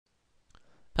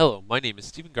Hello, my name is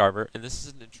Stephen Garver, and this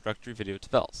is an introductory video to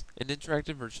VELS, an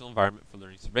interactive virtual environment for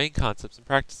learning surveying concepts and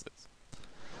practices.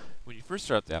 When you first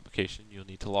start up the application, you'll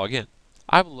need to log in.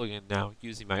 I will log in now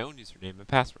using my own username and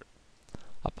password.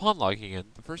 Upon logging in,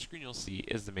 the first screen you'll see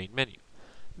is the main menu.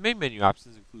 The main menu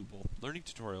options include both learning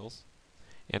tutorials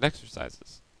and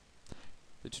exercises.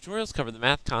 The tutorials cover the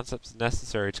math concepts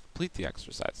necessary to complete the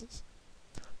exercises.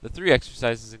 The three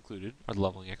exercises included are the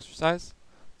leveling exercise,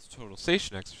 the total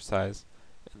station exercise,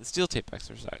 and the steel tape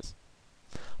exercise.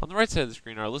 On the right side of the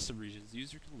screen are a list of regions the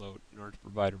user can load in order to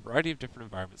provide a variety of different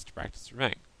environments to practice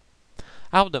surveying.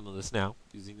 I will demo this now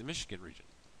using the Michigan region.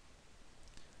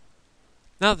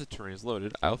 Now that the terrain is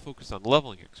loaded, I will focus on the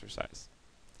leveling exercise.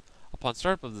 Upon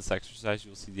startup of this exercise, you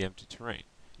will see the empty terrain.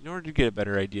 In order to get a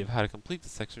better idea of how to complete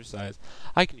this exercise,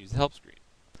 I can use the help screen.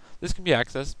 This can be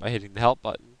accessed by hitting the help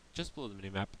button just below the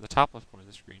minimap in the top left corner of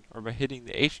the screen, or by hitting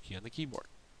the H key on the keyboard.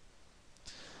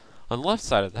 On the left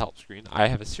side of the help screen, I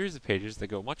have a series of pages that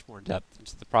go much more in depth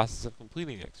into the process of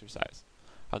completing the exercise.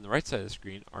 On the right side of the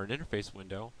screen are an interface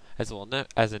window, as well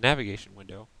as a navigation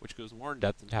window, which goes more in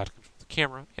depth into how to control the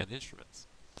camera and the instruments.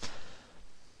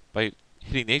 By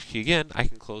hitting the H key again, I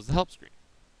can close the help screen.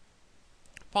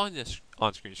 Following the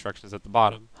on-screen instructions at the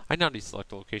bottom, I now need to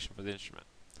select a location for the instrument.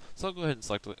 So I'll go ahead and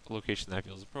select a location that I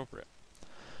feel is appropriate.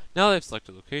 Now that I've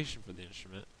selected a location for the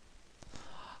instrument,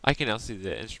 I can now see that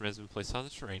the instrument has been placed on the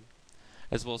terrain,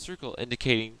 as well as a circle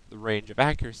indicating the range of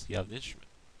accuracy of the instrument.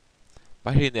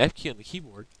 By hitting the F key on the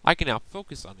keyboard, I can now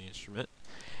focus on the instrument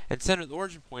and center the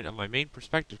origin point of my main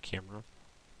perspective camera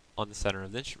on the center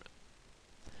of the instrument.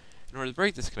 In order to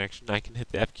break this connection, I can hit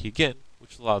the F key again,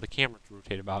 which will allow the camera to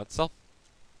rotate about itself.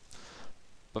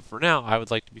 But for now, I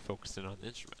would like to be focused in on the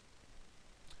instrument.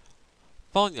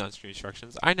 Following the on-screen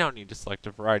instructions, I now need to select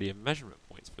a variety of measurement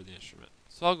points for the instrument,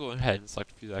 so I'll go ahead and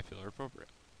select a few that I feel are appropriate.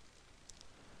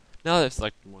 Now that I've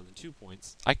selected more than 2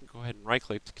 points, I can go ahead and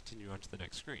right-click to continue on to the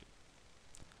next screen.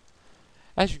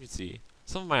 As you can see,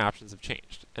 some of my options have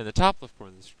changed. In the top left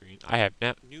corner of the screen, I have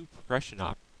new progression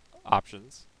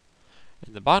options.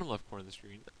 In the bottom left corner of the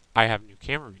screen, I have new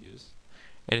camera views.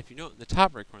 And if you note in the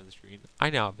top right corner of the screen,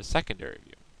 I now have a secondary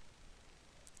view.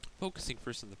 Focusing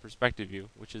first on the perspective view,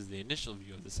 which is the initial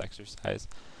view of this exercise,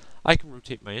 I can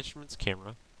rotate my instrument's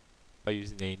camera by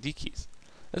using the A and D keys.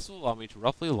 This will allow me to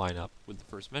roughly line up with the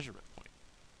first measurement point.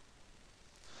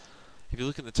 If you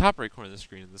look in the top right corner of the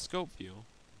screen in the scope view,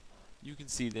 you can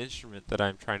see the instrument that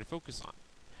I'm trying to focus on.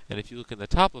 And if you look in the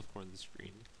top left corner of the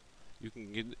screen, you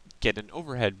can get an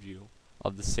overhead view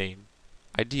of the same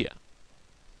idea.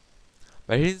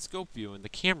 By hitting the scope view in the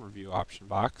camera view option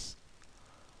box,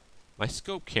 my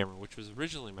scope camera, which was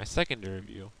originally my secondary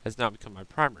view, has now become my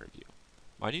primary view.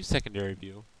 My new secondary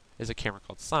view is a camera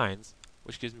called Signs,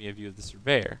 which gives me a view of the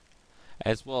surveyor,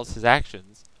 as well as his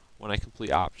actions when I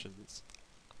complete options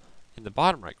in the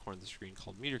bottom right corner of the screen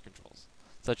called meter controls,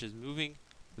 such as moving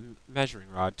the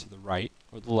measuring rod to the right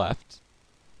or the left.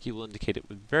 He will indicate it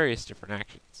with various different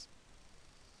actions.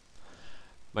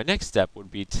 My next step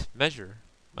would be to measure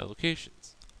my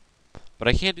locations. But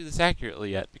I can't do this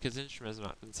accurately yet because the instrument has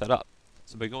not been set up.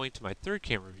 So by going to my third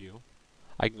camera view,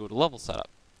 I can go to level setup.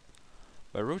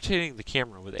 By rotating the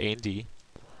camera with A and D,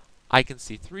 I can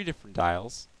see 3 different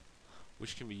dials,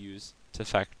 which can be used to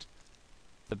affect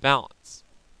the balance.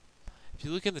 If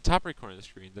you look in the top right corner of the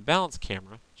screen, the balance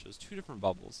camera shows 2 different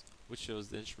bubbles, which shows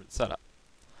the instrument setup.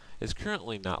 It is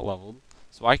currently not leveled,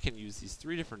 so I can use these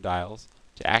 3 different dials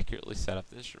to accurately set up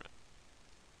the instrument.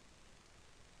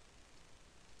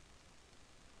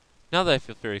 Now that I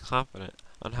feel very confident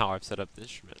on how I've set up the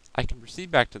instrument, I can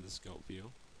proceed back to the scope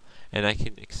view, and I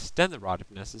can extend the rod if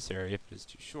necessary if it is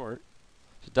too short,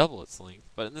 to double its length,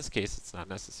 but in this case it's not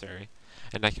necessary,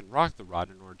 and I can rock the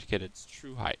rod in order to get its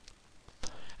true height.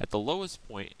 At the lowest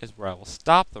point is where I will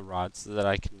stop the rod so that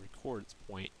I can record its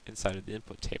point inside of the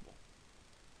input table.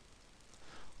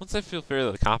 Once I feel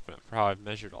fairly confident for how I've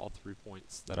measured all 3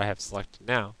 points that I have selected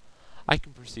now, I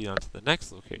can proceed on to the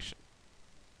next location.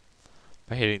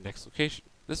 By hitting next location,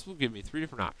 this will give me 3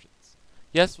 different options.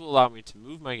 Yes will allow me to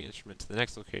move my instrument to the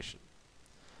next location.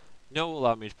 No will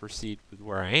allow me to proceed with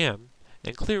where I am,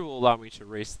 and clear will allow me to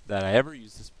erase that I ever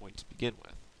used this point to begin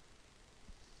with.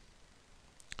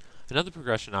 Another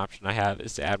progression option I have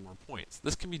is to add more points.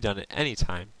 This can be done at any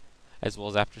time, as well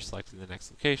as after selecting the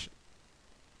next location.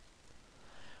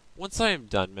 Once I am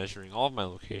done measuring all of my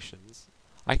locations,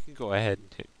 I can go ahead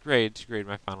and hit grade to grade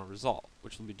my final result,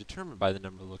 which will be determined by the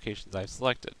number of locations I have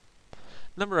selected. The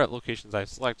number of locations I have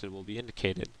selected will be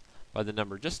indicated by the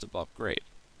number just above grade,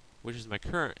 which is my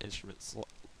current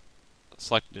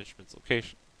selected instrument's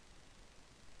location.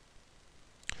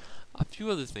 A few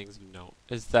other things to note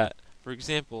is that For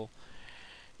example,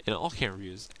 in all camera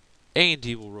views, A and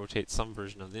D will rotate some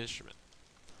version of the instrument.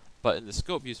 But in the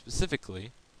scope view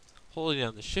specifically, holding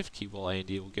down the shift key while A and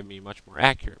D will give me much more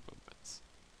accurate movements.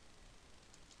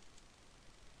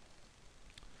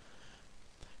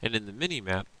 And in the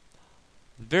mini-map,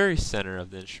 the very center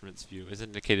of the instrument's view is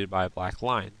indicated by a black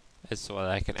line, so that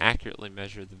I can accurately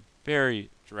measure the very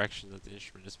direction that the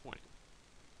instrument is pointing.